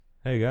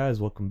Hey guys,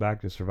 welcome back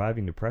to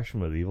Surviving Depression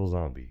with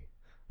Evilzombie.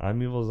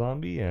 I'm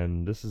Evilzombie,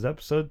 and this is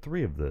episode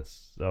 3 of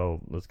this, so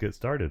let's get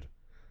started.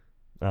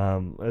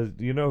 As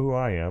you know who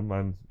I am,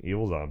 I'm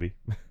Evilzombie.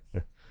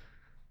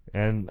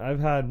 And I've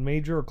had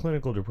major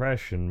clinical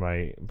depression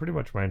pretty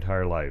much my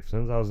entire life.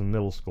 Since I was in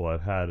middle school,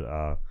 I've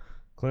had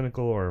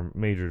clinical or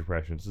major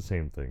depression. It's the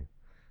same thing.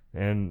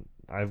 And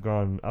I've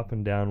gone up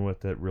and down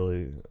with it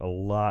really a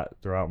lot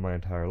throughout my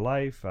entire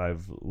life.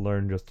 I've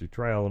learned just through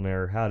trial and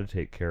error how to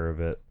take care of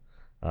it.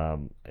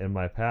 In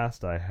my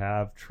past, I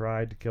have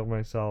tried to kill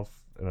myself,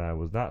 and I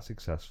was not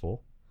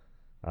successful.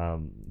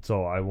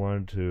 So I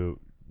wanted to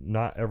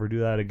not ever do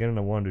that again, and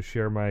I wanted to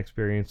share my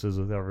experiences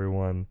with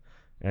everyone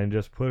and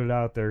just put it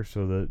out there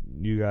so that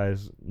you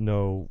guys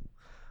know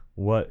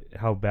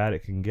how bad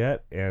it can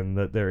get and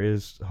that there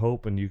is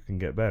hope and you can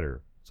get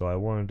better. So I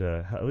wanted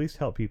to at least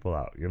help people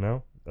out, you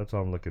know? That's what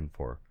I'm looking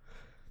for.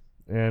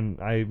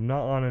 And I'm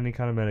not on any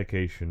kind of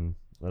medication,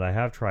 but I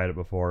have tried it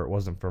before. It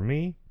wasn't for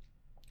me.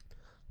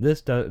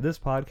 This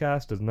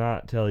podcast does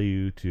not tell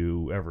you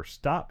to ever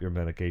stop your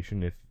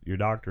medication if your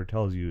doctor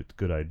tells you it's a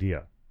good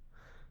idea.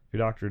 If your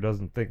doctor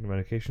doesn't think the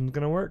medication is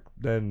going to work,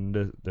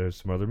 then there's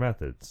some other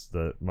methods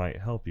that might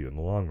help you in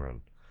the long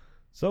run.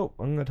 So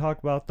I'm going to talk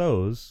about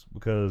those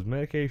because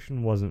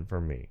medication wasn't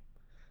for me.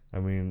 I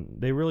mean,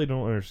 they really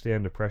don't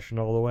understand depression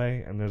all the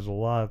way, and there's a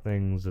lot of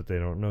things that they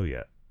don't know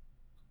yet.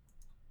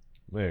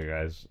 There,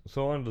 guys.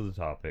 So on to the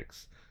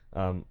topics.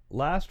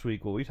 Last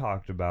week, what we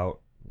talked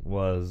about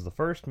was the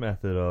first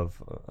method of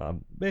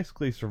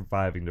basically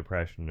surviving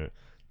depression.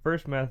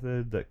 First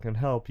method that can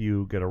help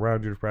you get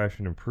around your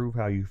depression, improve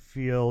how you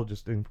feel,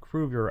 just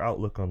improve your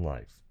outlook on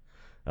life.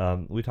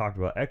 We talked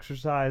about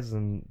exercise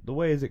and the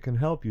ways it can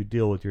help you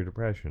deal with your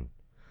depression.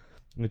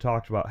 We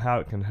talked about how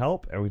it can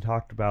help, and we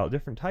talked about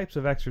different types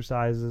of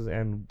exercises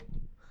and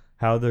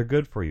how they're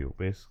good for you.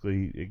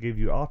 Basically, it gave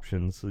you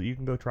options so that you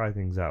can go try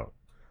things out.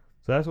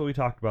 So that's what we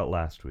talked about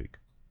last week.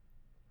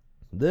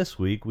 This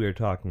week, we are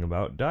talking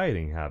about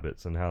dieting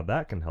habits and how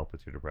that can help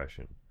with your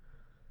depression.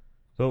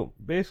 So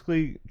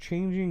basically,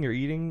 changing your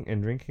eating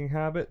and drinking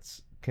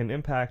habits can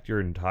impact your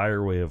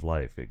entire way of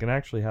life. It can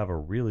actually have a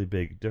really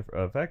big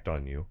effect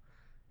on you.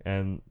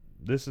 And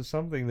this is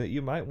something that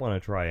you might want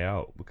to try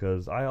out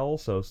because I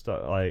also,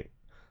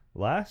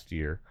 last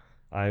year,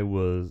 I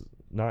was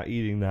not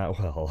eating that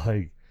well.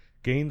 I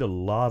gained a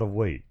lot of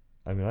weight.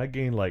 I mean, I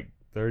gained like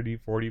 30,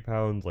 40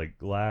 pounds like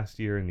last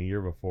year and the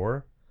year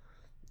before.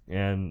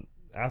 And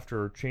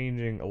after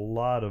changing a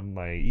lot of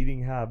my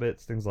eating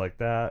habits, things like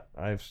that,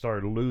 I've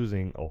started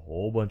losing a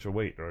whole bunch of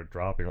weight, or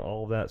dropping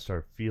all of that,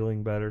 started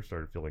feeling better,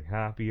 started feeling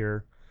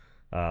happier.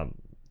 Um,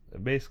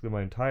 Basically,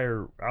 my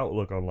entire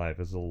outlook on life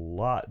is a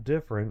lot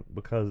different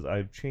because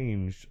I've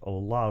changed a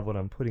lot of what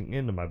I'm putting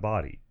into my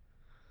body.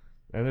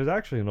 And there's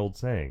actually an old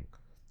saying.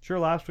 Sure,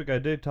 last week I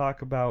did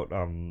talk about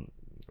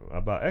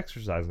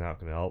exercise and how it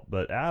can help,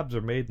 but abs are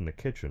made in the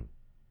kitchen,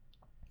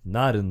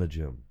 not in the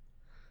gym.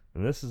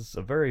 And this is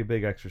a very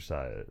big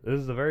exercise. This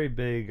is a very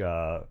big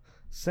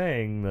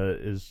saying that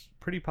is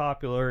pretty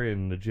popular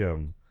in the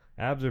gym.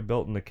 Abs are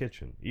built in the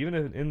kitchen. Even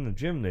in the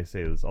gym, they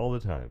say this all the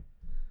time.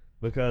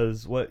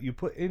 Because what you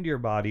put into your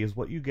body is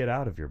what you get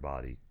out of your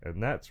body.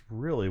 And that's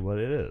really what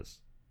it is.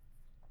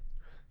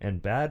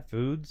 And bad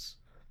foods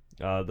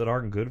that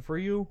aren't good for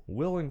you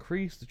will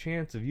increase the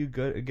chance of you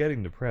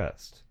getting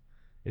depressed.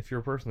 If you're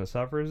a person that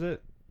suffers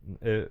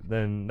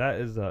then that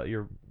is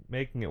you're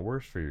making it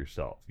worse for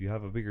yourself. You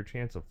have a bigger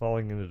chance of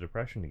falling into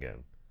depression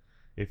again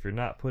if you're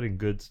not putting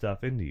good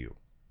stuff into you.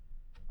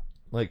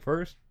 Like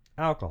first,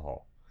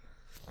 alcohol.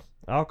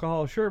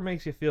 Alcohol sure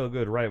makes you feel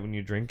good right when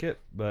you drink it,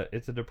 but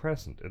it's a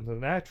depressant. It's a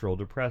natural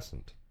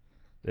depressant.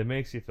 It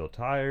makes you feel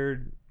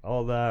tired,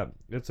 all that.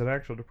 It's an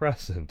actual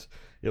depressant.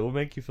 It will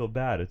make you feel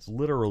bad. It's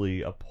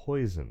literally a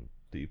poison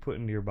that you put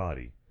into your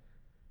body.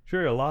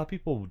 Sure, a lot of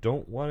people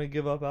don't want to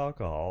give up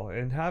alcohol,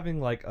 and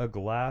having like a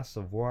glass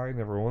of wine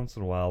every once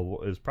in a while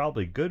is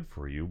probably good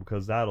for you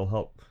because that'll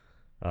help.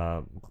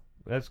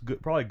 That's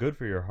good, probably good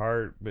for your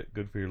heart, but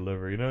good for your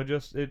liver. You know, it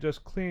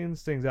just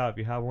cleans things out if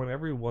you have one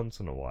every once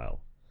in a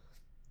while.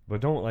 But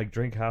don't like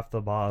drink half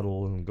the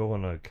bottle and go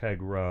on a keg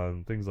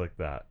run, things like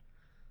that.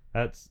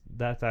 That's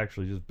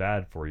actually just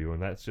bad for you,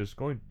 and that's just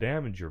going to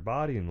damage your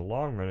body in the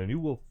long run, and you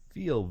will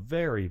feel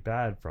very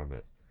bad from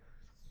it.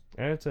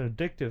 And it's an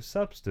addictive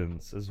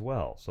substance as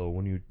well. So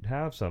when you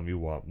have some, you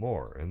want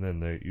more. And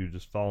then you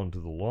just fall into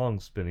the long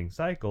spinning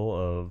cycle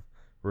of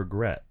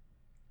regret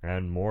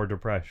and more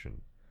depression.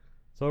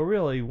 So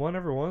really, one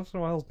every once in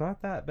a while is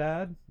not that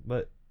bad,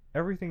 but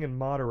everything in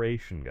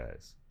moderation,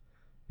 guys.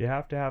 You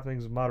have to have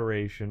things in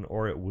moderation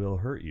or it will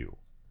hurt you.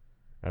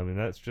 I mean,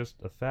 that's just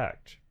a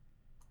fact.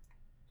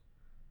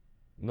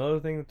 Another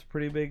thing that's a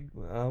pretty big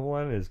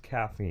one is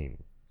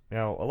caffeine.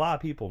 Now, a lot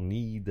of people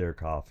need their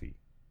coffee.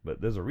 But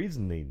there's a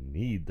reason they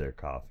need their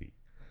coffee.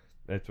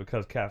 It's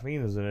because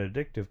caffeine is an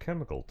addictive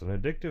chemical. It's an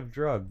addictive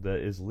drug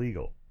that is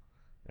legal.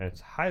 And it's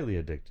highly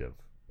addictive.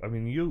 I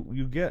mean,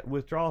 you get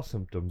withdrawal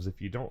symptoms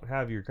if you don't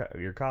have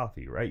your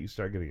coffee, right? You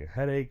start getting a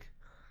headache.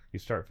 You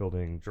start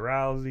feeling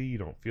drowsy. You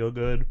don't feel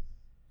good.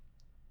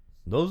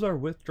 Those are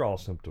withdrawal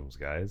symptoms,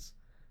 guys.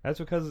 That's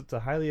because it's a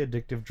highly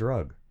addictive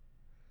drug.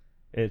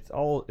 It's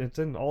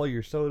in all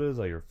your sodas,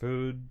 all your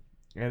food,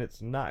 and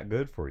it's not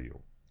good for you.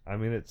 I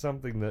mean, it's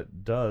something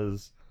that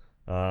does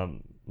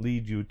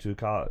lead you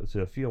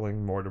to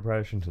feeling more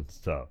depression and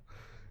stuff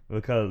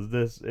because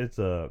it's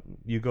a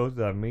you go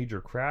through that major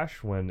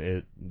crash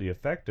when the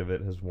effect of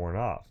it has worn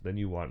off. Then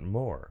you want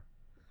more,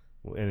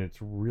 and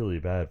it's really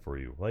bad for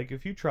you. Like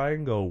if you try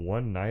and go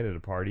one night at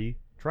a party,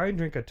 try and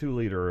drink a 2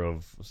 liter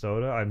of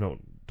soda. I know,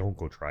 don't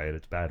go try it;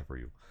 it's bad for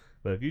you.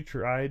 But if you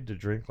tried to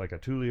drink like a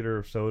 2 liter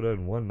of soda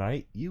in one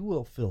night, you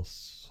will feel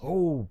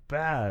so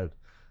bad.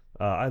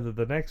 Either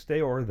the next day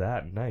or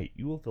that night,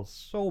 you will feel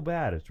so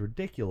bad. It's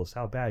ridiculous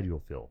how bad you'll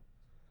feel.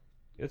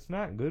 It's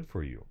not good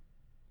for you.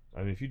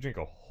 I mean, if you drink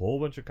a whole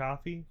bunch of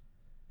coffee,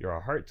 your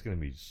heart's going to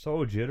be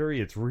so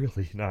jittery, it's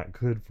really not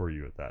good for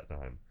you at that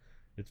time.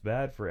 It's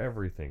bad for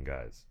everything,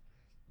 guys.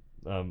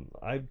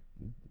 I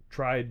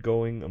tried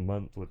going a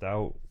month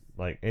without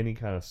like any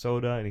kind of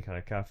soda, any kind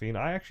of caffeine.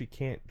 I actually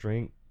can't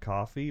drink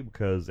coffee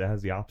because it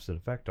has the opposite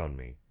effect on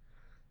me.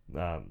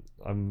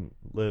 I'm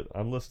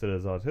listed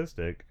as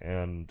autistic,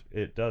 and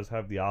it does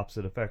have the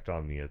opposite effect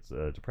on me. It's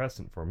a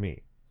depressant for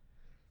me.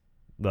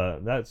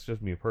 But that's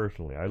just me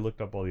personally. I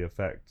looked up all the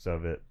effects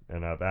of it,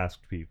 and I've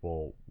asked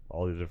people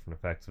all the different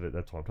effects of it.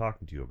 That's why I'm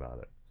talking to you about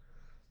it.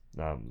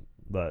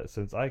 But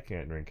since I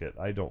can't drink it,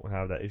 I don't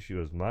have that issue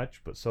as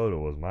much. But soda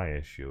was my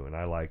issue, and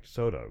I liked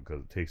soda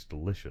because it tastes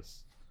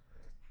delicious.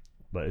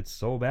 But it's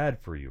so bad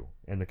for you,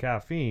 and the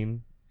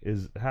caffeine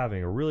is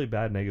having a really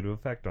bad negative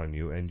effect on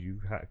you, and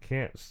you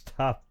can't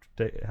stop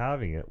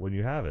having it when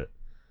you have it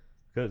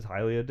because it's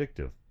highly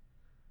addictive.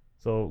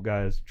 So,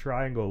 guys,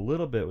 try and go a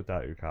little bit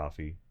without your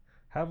coffee.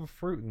 Have a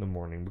fruit in the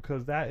morning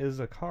because that is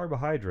a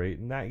carbohydrate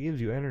and that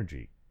gives you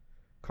energy.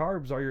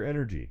 Carbs are your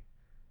energy.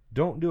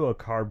 Don't do a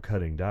carb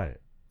cutting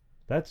diet.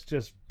 That's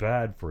just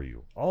bad for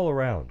you. All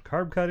around.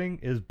 Carb cutting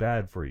is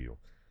bad for you.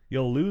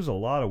 You'll lose a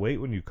lot of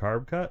weight when you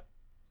carb cut,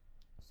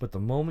 but the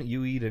moment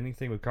you eat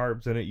anything with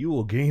carbs in it, you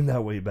will gain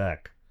that weight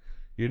back.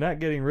 You're not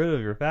getting rid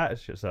of your fat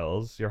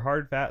cells, your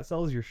hard fat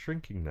cells, you're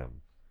shrinking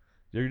them.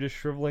 You're just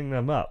shriveling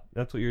them up.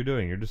 That's what you're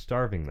doing. You're just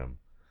starving them.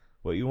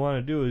 What you want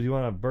to do is you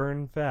want to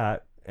burn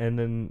fat and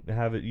then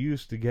have it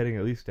used to getting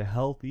at least a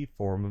healthy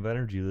form of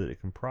energy that it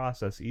can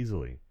process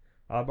easily.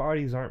 Our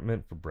bodies aren't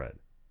meant for bread.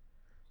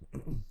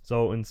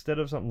 So instead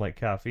of something like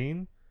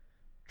caffeine,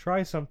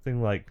 try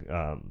something like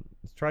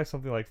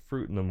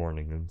fruit in the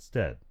morning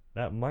instead.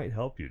 That might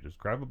help you. Just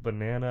grab a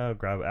banana,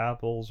 grab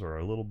apples, or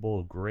a little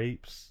bowl of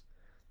grapes,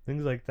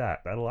 things like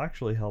that. That'll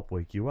actually help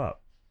wake you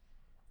up.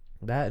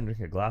 That and drink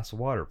a glass of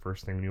water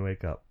first thing when you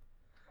wake up.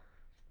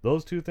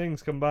 Those two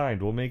things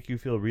combined will make you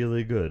feel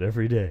really good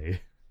every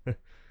day.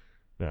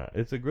 Now,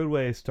 it's a good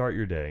way to start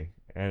your day,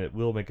 and it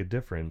will make a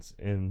difference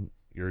in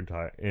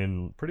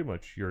pretty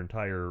much your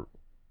entire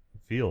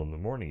feel in the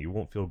morning. You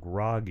won't feel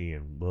groggy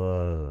and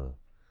blah in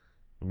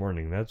the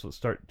morning. That's what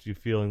starts you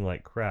feeling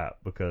like crap,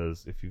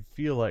 because if you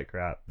feel like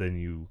crap,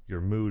 then your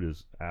mood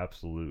is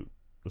absolute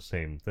the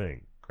same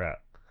thing,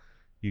 crap.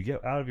 You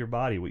get out of your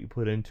body what you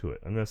put into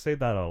it. I'm going to say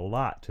that a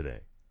lot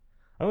today.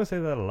 I'm going to say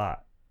that a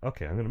lot.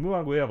 Okay, I'm going to move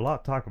on. We have a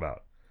lot to talk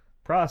about.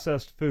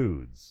 Processed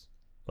foods.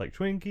 Like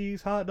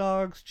Twinkies, hot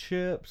dogs,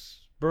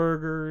 chips,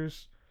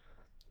 burgers,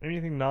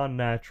 anything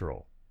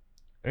non-natural.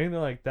 Anything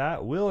like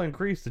that will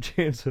increase the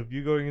chance of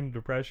you going into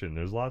depression.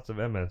 There's lots of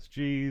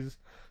MSGs.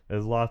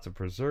 There's lots of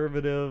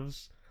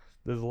preservatives.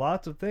 There's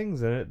lots of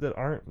things in it that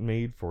aren't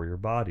made for your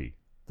body.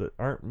 That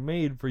aren't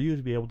made for you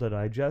to be able to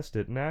digest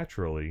it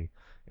naturally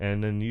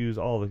and then use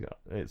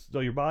so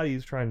your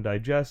body's trying to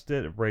digest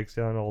it. It breaks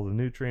down all the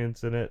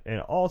nutrients in it, and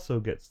it also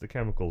gets the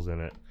chemicals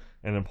in it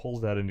and then pulls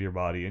that into your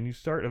body, and you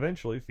start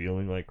eventually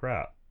feeling like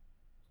crap.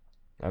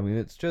 I mean,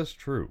 it's just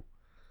true.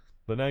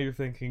 But now you're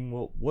thinking,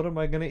 well, what am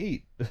I going to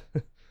eat?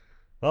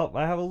 Well,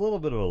 I have a little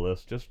bit of a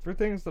list just for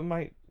things that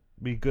might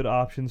be good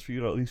options for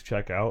you to at least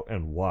check out,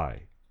 and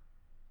why.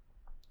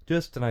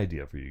 Just an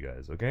idea for you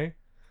guys, okay?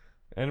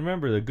 And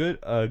remember,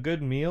 a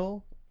good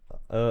meal,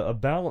 a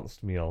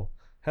balanced meal,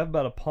 have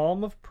about a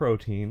palm of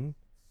protein,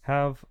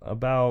 have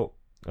about,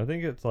 I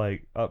think it's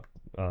like up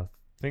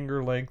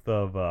finger length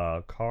of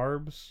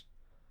carbs,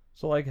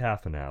 so like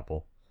half an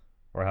apple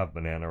or half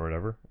banana or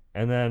whatever,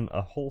 and then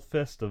a whole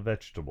fist of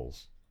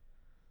vegetables.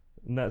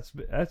 And that's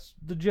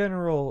the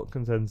general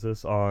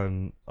consensus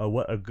on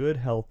what a good,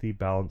 healthy,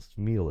 balanced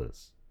meal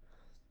is.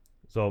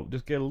 So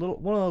just get one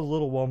of those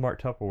little Walmart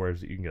Tupperwares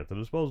that you can get, the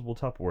disposable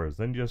Tupperwares.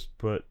 Then just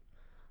put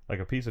like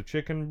a piece of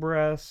chicken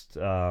breast,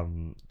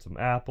 some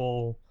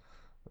apple,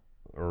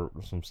 or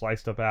some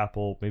sliced up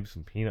apple, maybe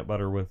some peanut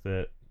butter with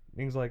it,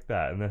 things like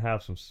that. And then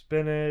have some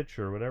spinach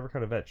or whatever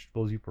kind of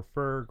vegetables you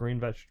prefer. Green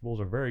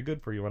vegetables are very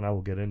good for you, and I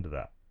will get into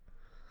that.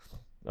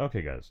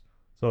 Okay, guys.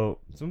 So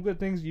some good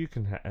things that you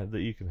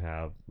can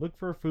have. Look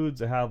for foods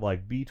that have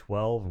like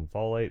B12 and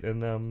folate in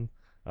them.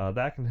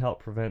 That can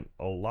help prevent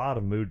a lot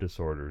of mood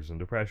disorders, and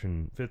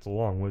depression fits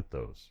along with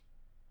those.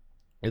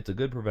 It's a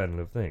good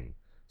preventative thing.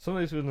 Some of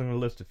these foods I'm going to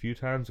list a few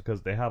times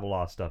because they have a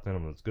lot of stuff in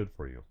them that's good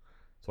for you.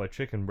 That's why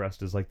chicken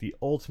breast is like the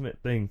ultimate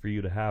thing for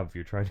you to have if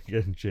you're trying to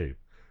get in shape.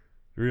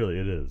 Really,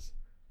 it is.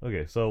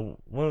 Okay, so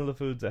one of the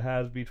foods that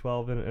has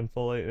B12 in it and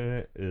folate in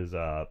it is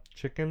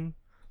chicken,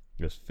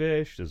 there's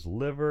fish, there's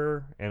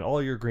liver, and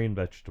all your green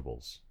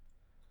vegetables.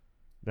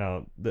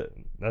 Now,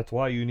 that's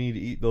why you need to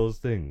eat those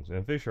things.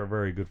 And fish are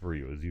very good for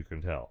you, as you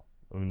can tell.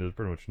 I mean, there's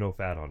pretty much no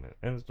fat on it,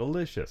 and it's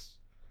delicious.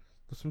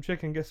 With some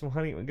chicken, get some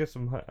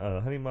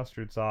honey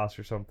mustard sauce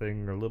or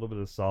something, or a little bit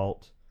of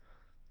salt.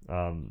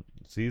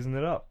 Season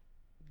it up.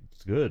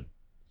 It's good.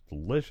 It's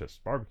delicious.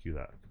 Barbecue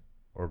that,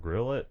 or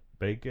grill it,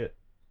 bake it.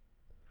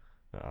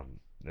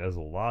 There's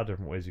a lot of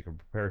different ways you can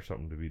prepare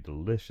something to be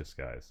delicious,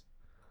 guys.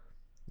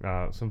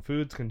 Some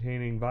foods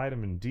containing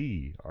vitamin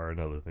D are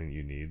another thing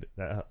you need.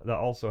 That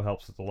also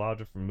helps with a lot of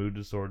different mood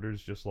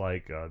disorders, just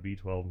like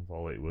B12 and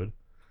folate would.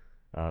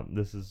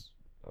 This is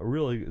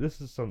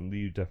something that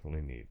you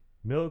definitely need.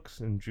 Milks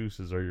and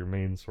juices are your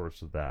main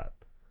source of that,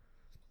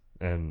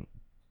 and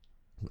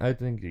I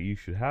think that you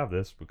should have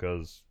this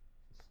because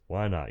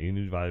why not? You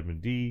need vitamin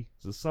D.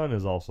 The sun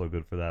is also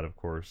good for that, of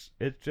course.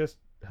 It's just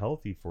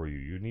healthy for you.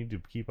 You need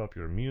to keep up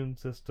your immune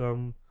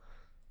system.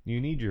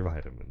 You need your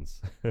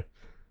vitamins.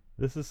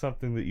 This is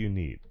something that you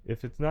need.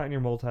 If it's not in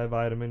your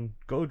multivitamin,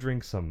 go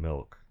drink some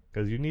milk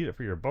because you need it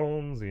for your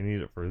bones. You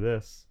need it for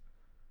this.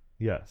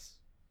 Yes.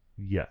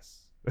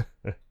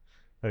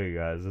 Okay,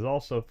 guys. There's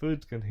also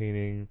foods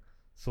containing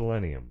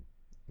selenium.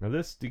 Now,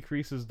 this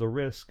decreases the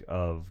risk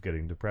of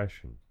getting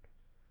depression,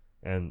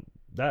 and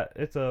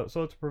it's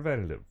a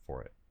preventative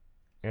for it,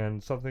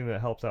 and something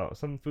that helps out.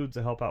 Some foods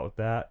that help out with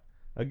that.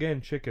 Again,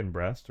 chicken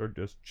breast, or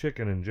just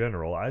chicken in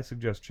general. I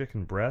suggest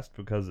chicken breast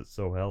because it's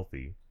so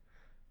healthy.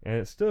 And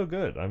it's still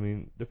good. I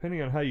mean,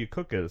 depending on how you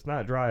cook it, it's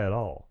not dry at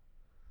all.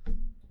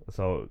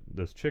 So,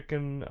 there's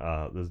chicken,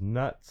 there's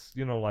nuts,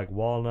 like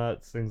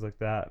walnuts, things like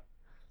that.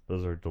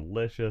 Those are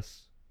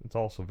delicious. It's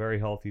also very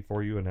healthy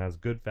for you and has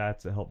good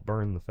fats that help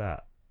burn the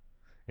fat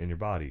in your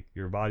body.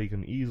 Your body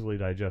can easily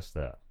digest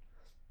that.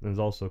 There's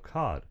also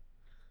cod,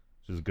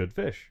 which is good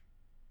fish.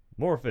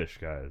 More fish,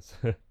 guys.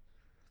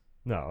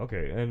 No,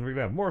 okay, and we're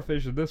gonna have more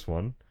fish in this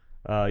one.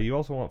 You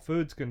also want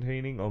foods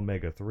containing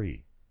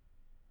omega-3.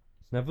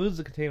 Now, foods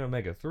that contain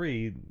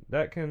omega-3,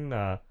 that can,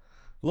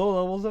 low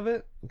levels of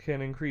it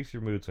can increase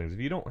your mood swings. If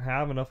you don't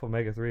have enough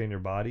omega-3 in your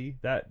body,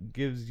 that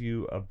gives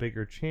you a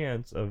bigger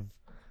chance of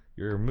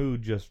your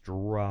mood just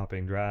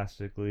dropping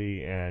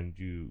drastically, and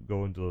you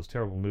go into those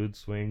terrible mood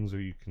swings,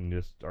 or you can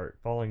just start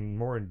falling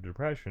more into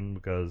depression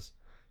because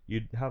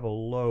you have a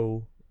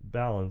low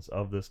balance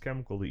of this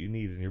chemical that you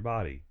need in your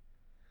body.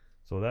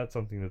 So that's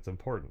something that's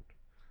important.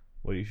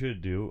 What you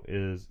should do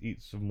is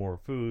eat some more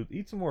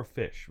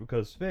fish,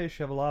 because fish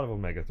have a lot of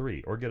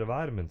omega-3, or get a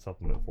vitamin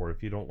supplement for it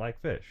if you don't like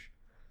fish,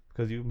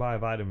 because you can buy a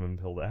vitamin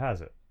pill that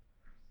has it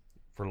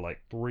for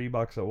like $3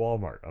 at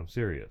Walmart. I'm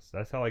serious.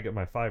 That's how I get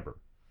my fiber.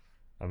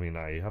 I mean,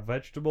 I have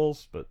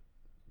vegetables, but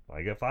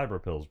I get fiber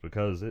pills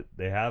because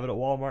they have it at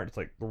Walmart. It's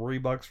like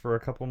 $3 for a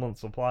couple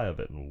months supply of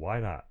it, and why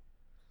not?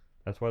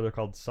 That's why they're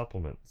called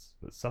supplements.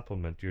 That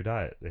supplement your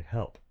diet. They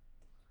help.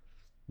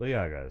 But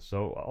yeah, guys,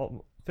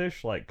 so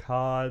fish like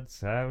cod,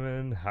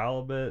 salmon,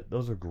 halibut,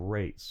 those are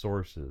great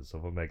sources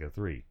of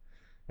omega-3.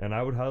 And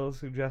I would highly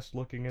suggest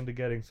looking into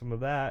getting some of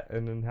that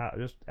and then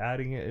just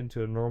adding it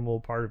into a normal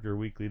part of your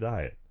weekly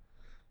diet.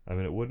 I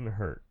mean, it wouldn't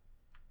hurt.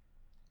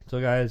 So,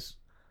 guys,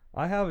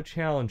 I have a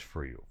challenge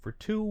for you. For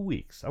 2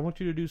 weeks, I want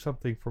you to do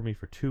something for me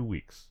for 2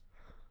 weeks.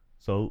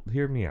 So,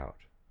 hear me out.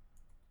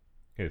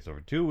 Okay, so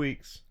for 2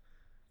 weeks,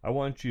 I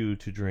want you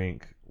to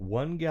drink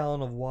 1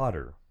 gallon of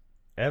water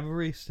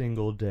every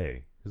single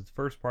day. Is the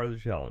first part of the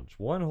challenge.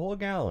 1 whole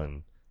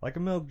gallon, like a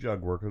milk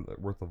jug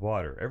worth of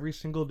water, every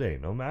single day,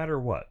 no matter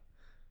what.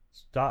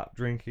 Stop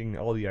drinking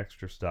all the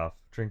extra stuff.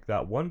 Drink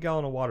that 1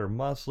 gallon of water,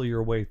 muscle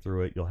your way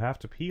through it. You'll have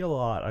to pee a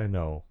lot, I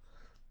know,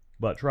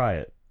 but try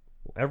it.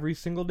 Every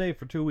single day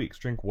for 2 weeks,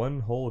 drink 1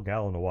 whole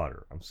gallon of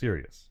water. I'm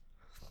serious.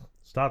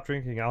 Stop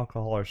drinking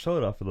alcohol or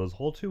soda for those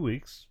whole 2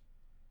 weeks,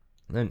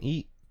 and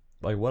eat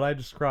like what I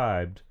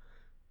described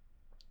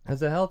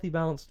as a healthy,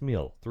 balanced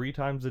meal 3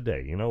 times a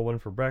day. 1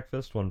 for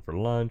breakfast, 1 for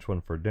lunch,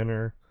 1 for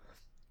dinner.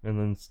 And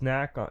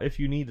then if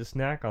you need to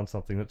snack on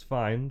something, that's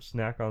fine.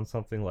 Snack on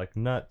something like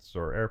nuts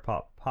or air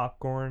pop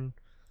popcorn.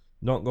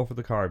 Don't go for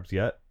the carbs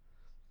yet.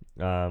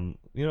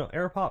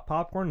 Air pop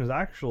popcorn is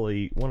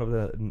actually one of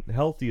the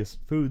healthiest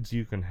foods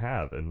you can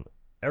have in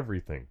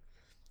everything.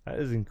 That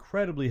is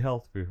incredibly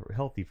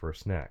healthy for a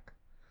snack.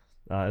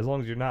 As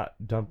long as you're not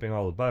dumping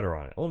all the butter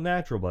on it. Well,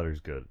 natural butter is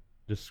good.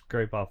 Just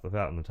scrape off the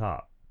fat on the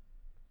top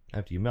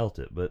after you melt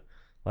it, but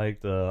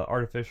like the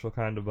artificial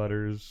kind of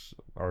butters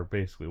are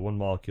basically 1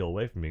 molecule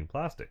away from being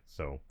plastic.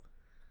 So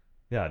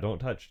yeah, don't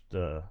touch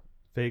the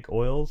fake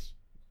oils,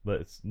 but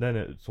it's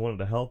one of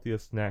the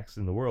healthiest snacks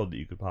in the world that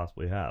you could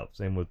possibly have.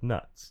 Same with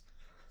nuts.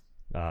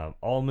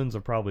 Almonds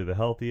are probably the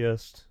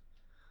healthiest.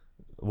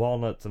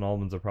 Walnuts and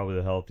almonds are probably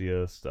the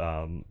healthiest.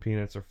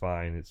 Peanuts are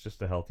fine. It's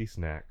just a healthy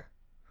snack.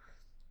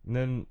 And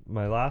then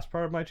my last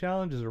part of my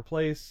challenge is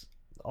replace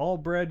all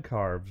bread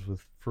carbs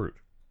with fruit.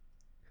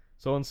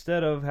 So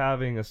instead of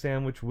having a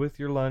sandwich with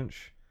your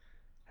lunch,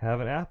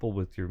 have an apple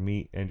with your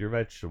meat and your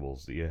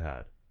vegetables that you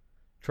had.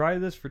 Try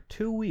this for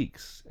 2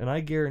 weeks, and I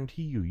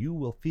guarantee you, you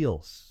will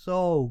feel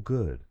so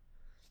good.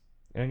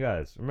 And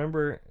guys,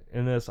 remember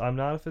in this, I'm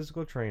not a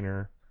physical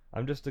trainer.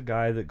 I'm just a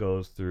guy that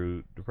goes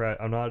through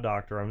depression. I'm not a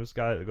doctor. I'm just a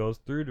guy that goes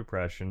through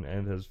depression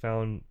and has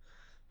found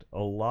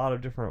a lot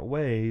of different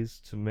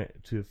ways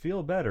to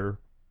feel better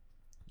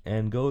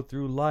and go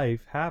through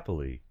life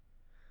happily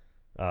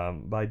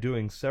by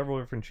doing several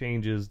different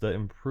changes that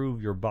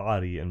improve your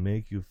body and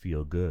make you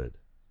feel good.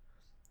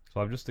 So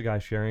I'm just a guy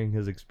sharing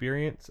his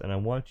experience, and I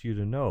want you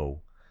to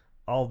know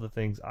all the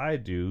things I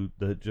do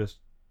that just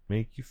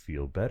make you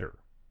feel better.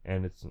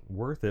 And it's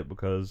worth it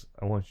because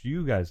I want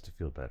you guys to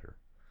feel better.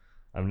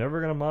 I'm never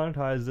going to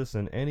monetize this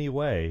in any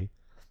way.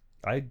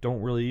 I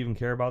don't really even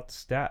care about the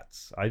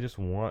stats. I just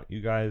want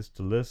you guys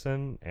to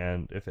listen,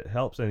 and if it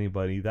helps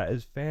anybody, that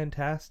is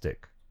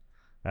fantastic.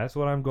 That's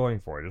what I'm going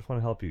for. I just want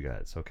to help you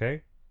guys,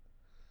 okay?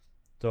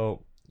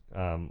 So,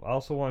 I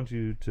also want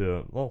you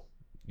to, well,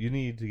 you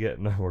need to get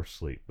more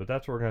sleep, but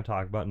that's what we're going to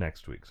talk about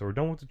next week. So we're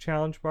done with the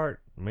challenge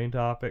part, main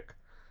topic.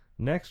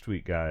 Next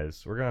week,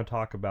 guys, we're going to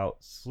talk about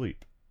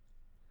sleep.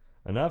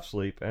 Enough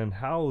sleep and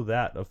how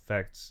that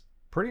affects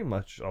pretty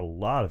much a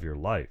lot of your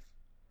life.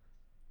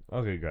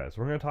 Okay, guys,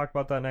 we're going to talk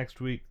about that next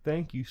week.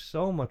 Thank you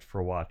so much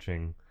for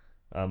watching.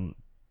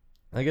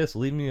 I guess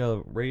leave me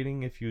a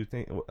rating if you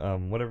think,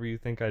 whatever you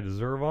think I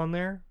deserve on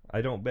there.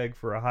 I don't beg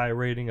for a high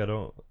rating. I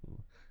don't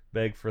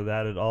beg for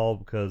that at all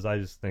because I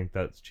just think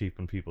that's cheap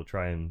when people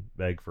try and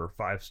beg for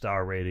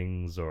 5-star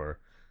ratings or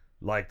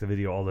like the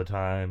video all the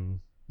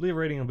time. Leave a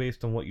rating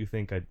based on what you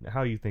think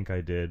how you think I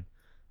did.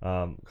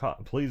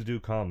 Please do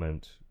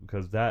comment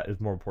because that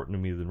is more important to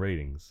me than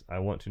ratings. I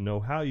want to know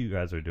how you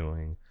guys are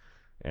doing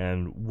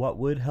and what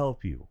would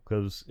help you,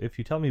 because if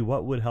you tell me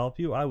what would help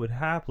you, I would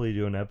happily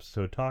do an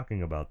episode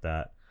talking about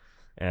that.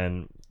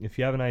 And if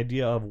you have an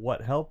idea of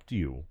what helped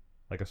you,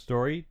 like a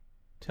story,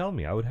 tell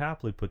me. I would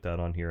happily put that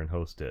on here and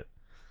host it.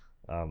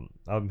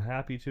 I'm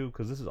happy to,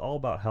 because this is all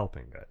about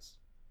helping, guys.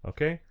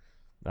 Okay?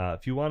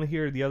 If you want to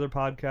hear the other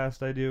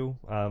podcast I do,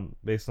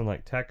 based on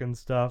like tech and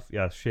stuff,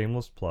 yeah,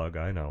 shameless plug,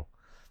 I know.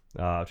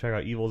 Check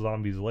out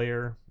Evilzombies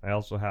Lair. I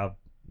also have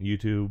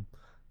YouTube,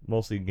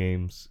 mostly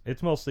games.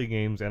 It's mostly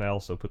games, and I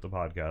also put the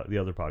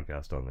other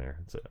podcast on there.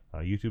 It's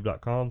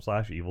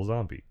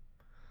youtube.com/Evilzombie.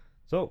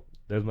 So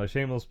there's my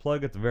shameless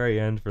plug at the very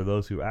end for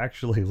those who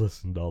actually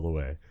listened all the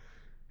way.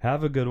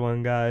 Have a good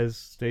one, guys.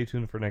 Stay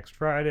tuned for next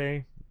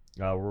Friday.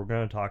 We're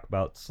going to talk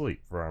about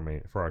sleep for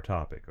our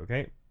topic.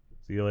 Okay.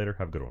 See you later.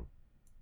 Have a good one.